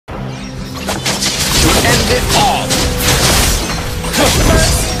it all! First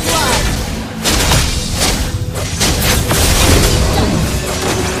blood.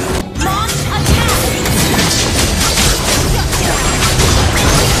 Launch attack.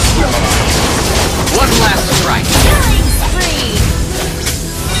 One last strike. Killing spree.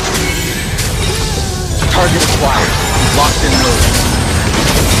 Target acquired. Locked and loaded.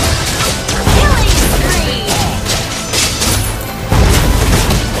 Killing spree.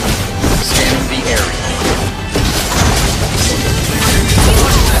 Scanning the area.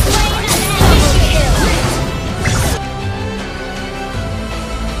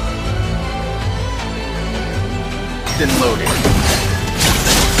 Locked and loaded.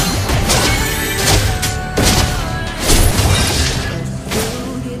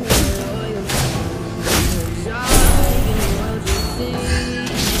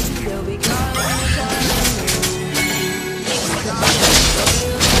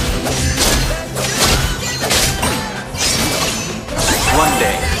 One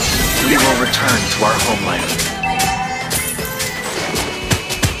day, we will return to our homeland.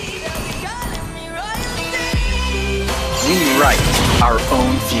 We write our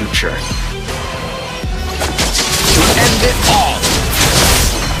own future. To end it all!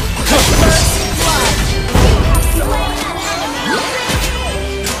 First blood. You have slain an enemy.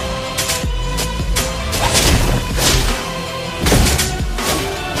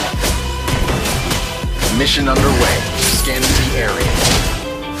 Mission underway. Scanning the area.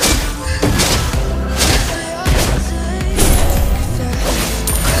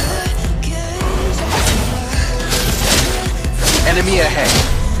 Enemy ahead.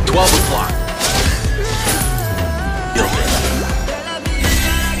 12 o'clock. Building.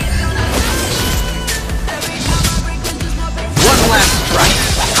 One last strike.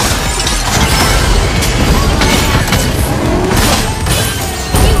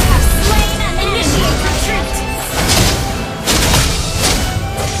 You have slain an enemy. Retreat.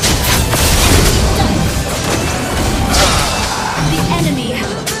 The enemy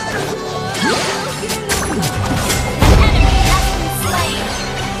has been slain.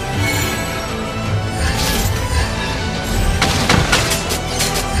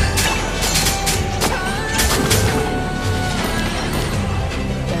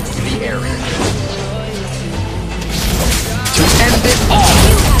 The area. To end it all!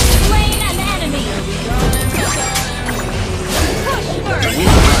 You have slain an enemy. Push first. We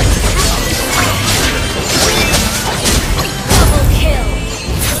write. Double kill.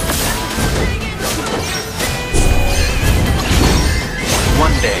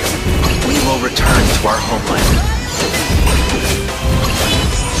 One day, we will return to our homeland.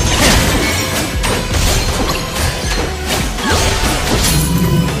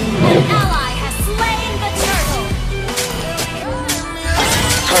 An ally has slain the turtle.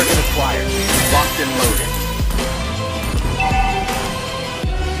 Target acquired. Locked and loaded.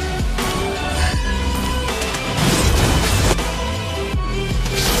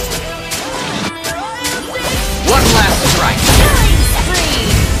 One last strike. Killing spree.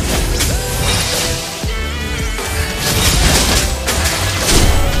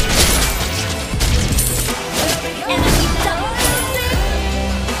 Enemy double.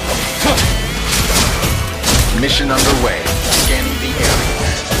 Mission underway. Scanning the area.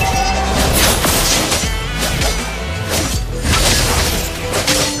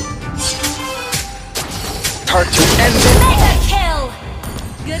 Target to end it. Mega kill.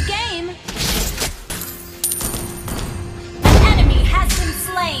 Good game. An enemy has been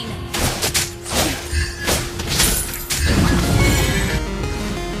slain.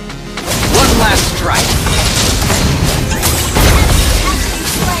 One last strike. Has been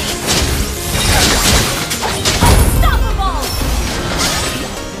slain. Unstoppable.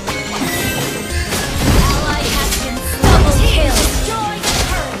 Ally has been double kill. Destroy the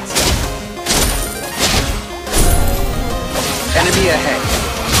turret. Enemy ahead.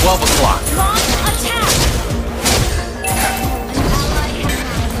 12 o'clock. Launch attack.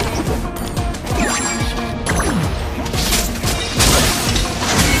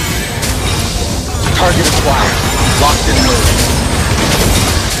 Target acquired. Locked and loaded.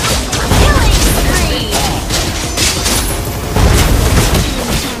 Killing spree.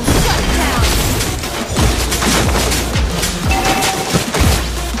 Shut down.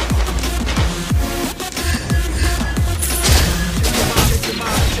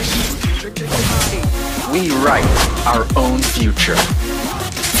 We write our own future.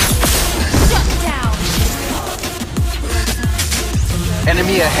 Shut down.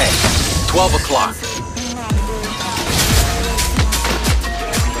 Enemy ahead. 12 o'clock.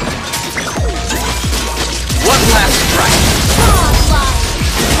 One last strike. Godlike.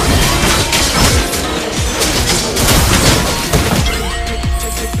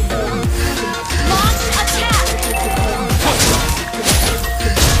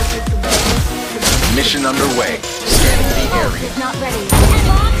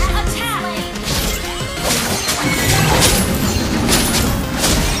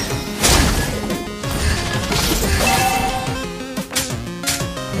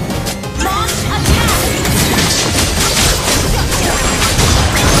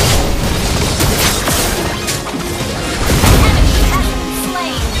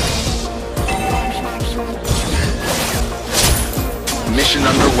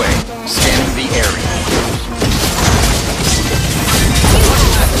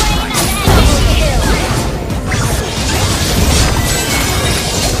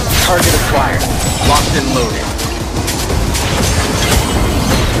 Target acquired. Locked and loaded.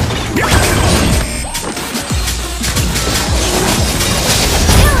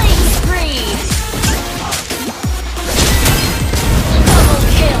 Killing spree! Double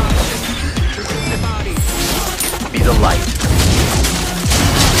kill! Be the light.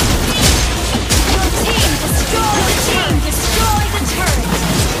 Your team destroy the turret!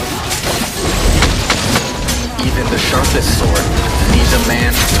 Even the sharpest sword needs a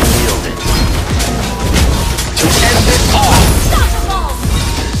man to wield it. To end it all! Unstoppable!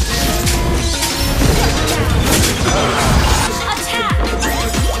 Attack!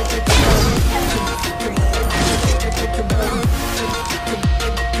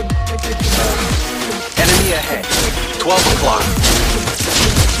 Enemy ahead. 12 o'clock.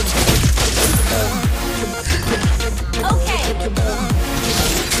 Okay!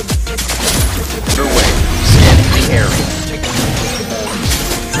 Underway. Scanning the area.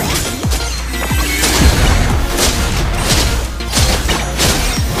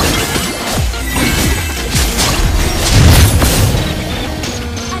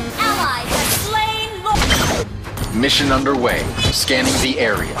 An ally has slain Lord! Mission underway. Scanning the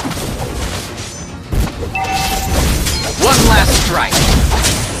area. One last strike.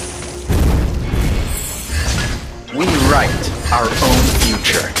 We write our own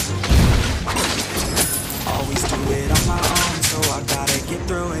future. Always do it on my own, so I gotta get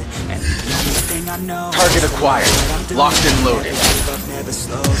through it. And the only thing I know, Target acquired. Locked and loaded. never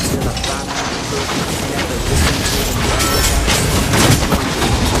slow till I find out the truth. Never listen to the noise.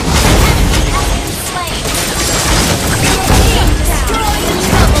 Slain! Your team destroy the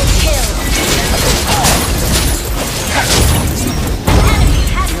double kill! Enemy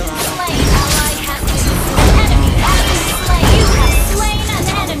has been slain! Ally has been enemy has been slain! You have slain an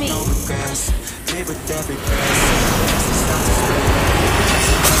enemy! Regrets, live with every breath. Start to spread.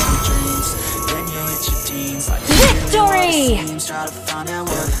 Dreams, then you hit your teens. Like Victory! seems, try to find out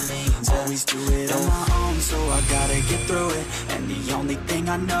what it means. Always do it on my own, so I gotta get through it. And the only thing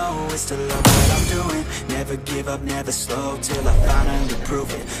I know is to love what I'm doing. Never give up, never slow till I finally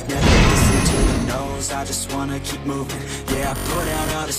prove it. Never listen to the no's, I just wanna keep moving. Yeah, I put out all the